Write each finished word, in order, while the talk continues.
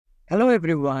Hello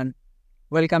everyone,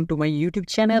 welcome to my YouTube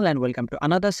channel and welcome to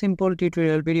another simple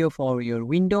tutorial video for your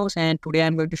Windows. And today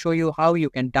I'm going to show you how you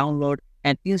can download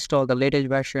and install the latest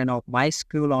version of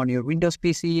MySQL on your Windows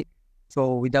PC.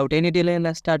 So without any delay,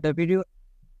 let's start the video.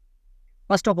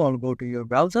 First of all, go to your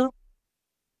browser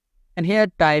and here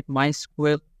type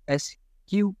MySQL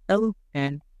SQL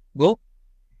and go.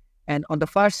 And on the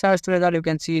first search result, you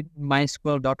can see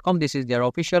mysql.com. This is their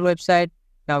official website.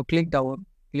 Now click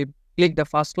the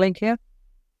first link here.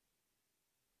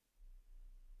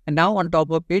 And now on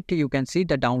top of it, you can see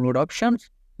the download options.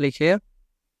 Click here.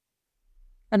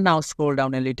 And now scroll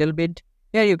down a little bit.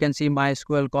 Here you can see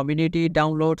MySQL community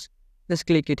downloads. Just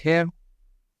click it here.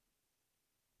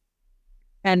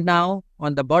 And now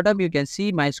on the bottom, you can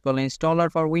see MySQL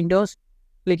installer for Windows.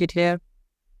 Click it here.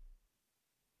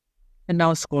 And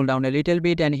now scroll down a little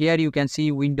bit. And here you can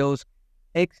see Windows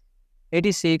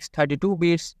x86 32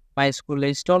 bits MySQL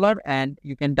installer. And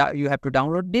you have to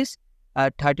download this.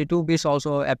 32 bits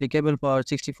also applicable for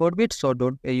 64 bits, so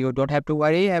you don't have to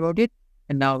worry about it.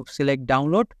 And now select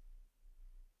download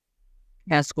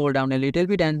and scroll down a little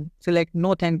bit and select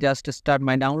no thanks, just start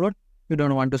my download. You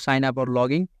don't want to sign up or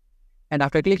logging. And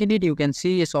after clicking it, you can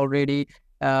see it's already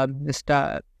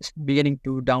beginning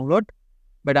to download,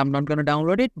 but I'm not going to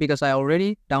download it because I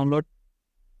already downloaded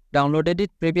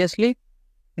it previously.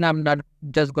 And I'm not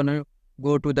just going to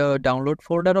go to the download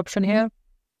folder option here.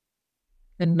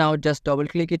 And now just double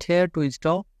click it here to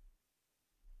install.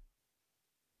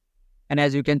 And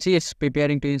as you can see, it's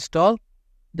preparing to install.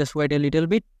 Just wait a little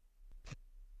bit.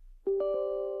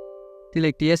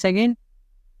 Select yes again.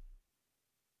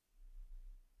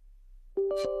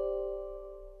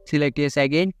 Select yes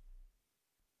again.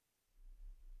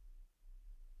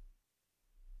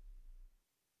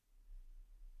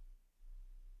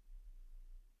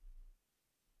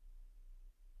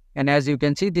 And as you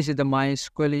can see, this is the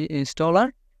MySQL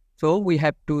installer. So we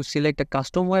have to select a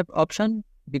custom web option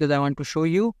because I want to show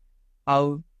you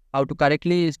how to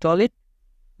correctly install it.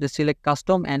 Just select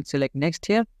custom and select next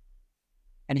here.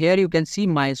 And here you can see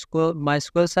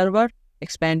MySQL server,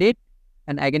 expand it,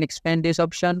 and again expand this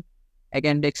option,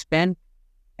 again expand.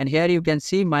 And here you can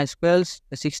see MySQL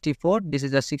 64. This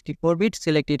is a 64-bit.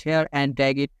 Select it here and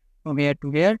drag it from here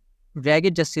to here. Drag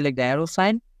it, just select the arrow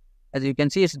sign. As you can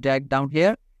see, it's dragged down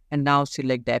here. And now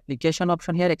select the application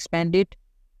option here, expand it,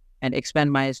 and expand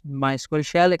MySQL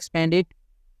shell, expand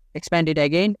it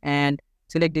again, and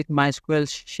select it MySQL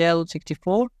shell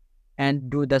 64, and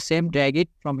do the same, drag it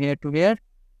from here to here.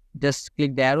 Just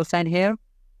click the arrow sign here.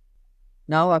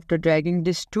 Now after dragging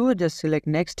this to, just select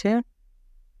next here,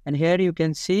 and here you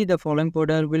can see the following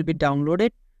folder will be downloaded.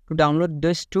 To download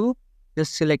this too,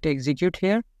 just select execute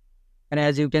here, and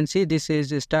as you can see, this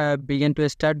is begin to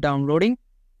start downloading.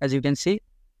 As you can see,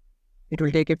 it will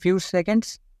take a few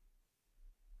seconds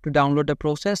to download the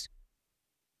process.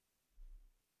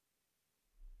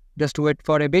 Just wait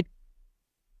for a bit.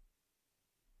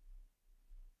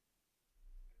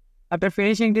 After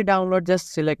finishing the download,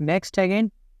 just select next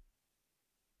again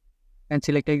and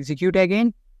select execute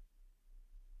again.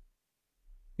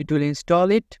 It will install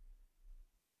it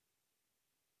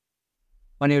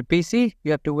on your PC.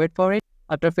 You have to wait for it.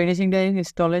 After finishing the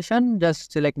installation,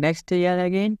 just select next here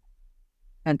again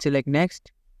and select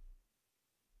next.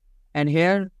 And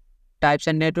here types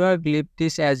and network, leave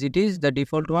this as it is, the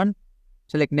default one.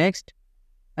 Select next.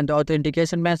 And the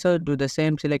authentication method, do the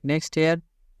same, select next here.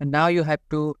 And now you have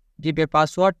to give a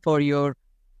password for your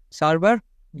server.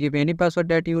 Give any password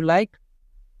that you like.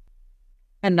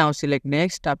 And now select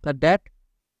next after that.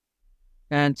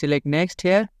 And select next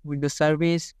here, Windows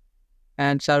service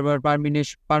and server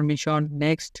permission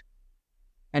next.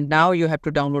 And now you have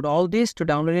to download all this. To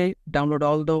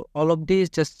download all of these,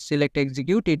 just select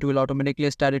execute. It will automatically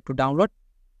start it to download.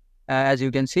 As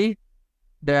you can see,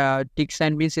 the tick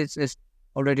sign means it's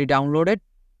already downloaded.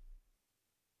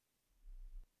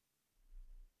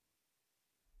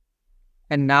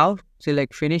 And now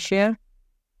select finish here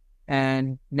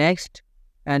and next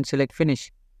and select finish.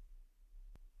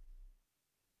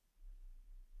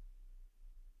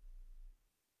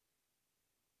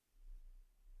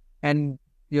 And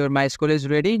your MySQL is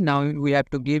ready. Now we have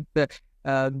to give the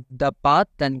path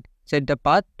and set the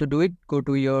path. To do it, go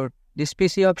to your this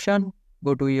PC option,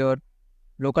 go to your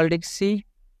local disk C,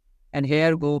 and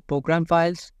here go program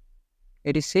files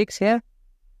 86 here,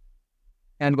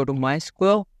 and go to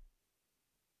MySQL.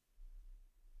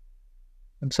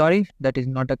 I'm sorry, that is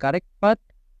not the correct path.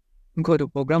 Go to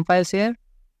program files here.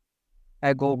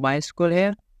 I go MySQL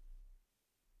here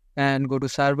and go to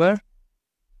server.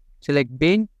 Select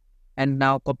bin. And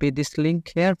now copy this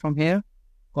link here from here,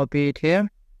 copy it here,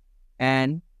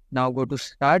 and Now go to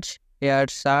search, here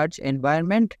search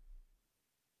environment,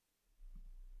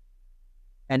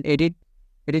 and edit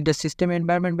the system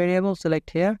environment variable.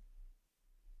 Select here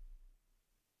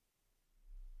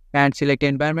and select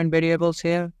environment variables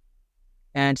here,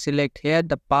 and select here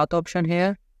the path option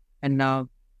here, and now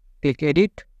click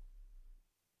edit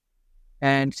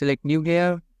and select new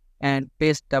here and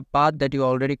paste the path that you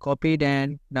already copied,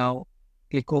 and now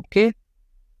click OK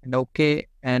and OK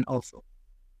and also.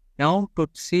 Now to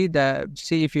see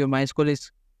if your MySQL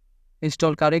is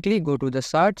installed correctly, go to the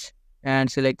search and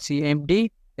select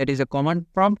cmd, that is a command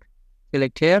prompt.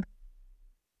 Select here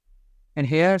and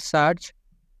here search,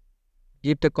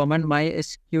 give the command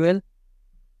MySQL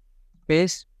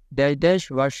space dash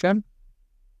version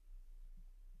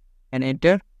and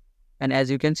enter. And as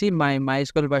you can see, my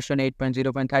MySQL version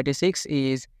 8.0.36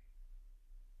 is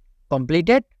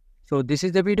completed. So this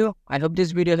is the video. I hope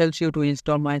this video helps you to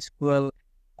install MySQL,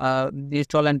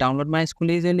 install and download MySQL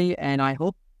easily. And I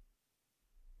hope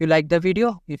you like the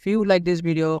video. If you like this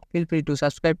video, feel free to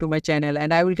subscribe to my channel,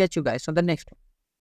 and I will catch you guys on the next one.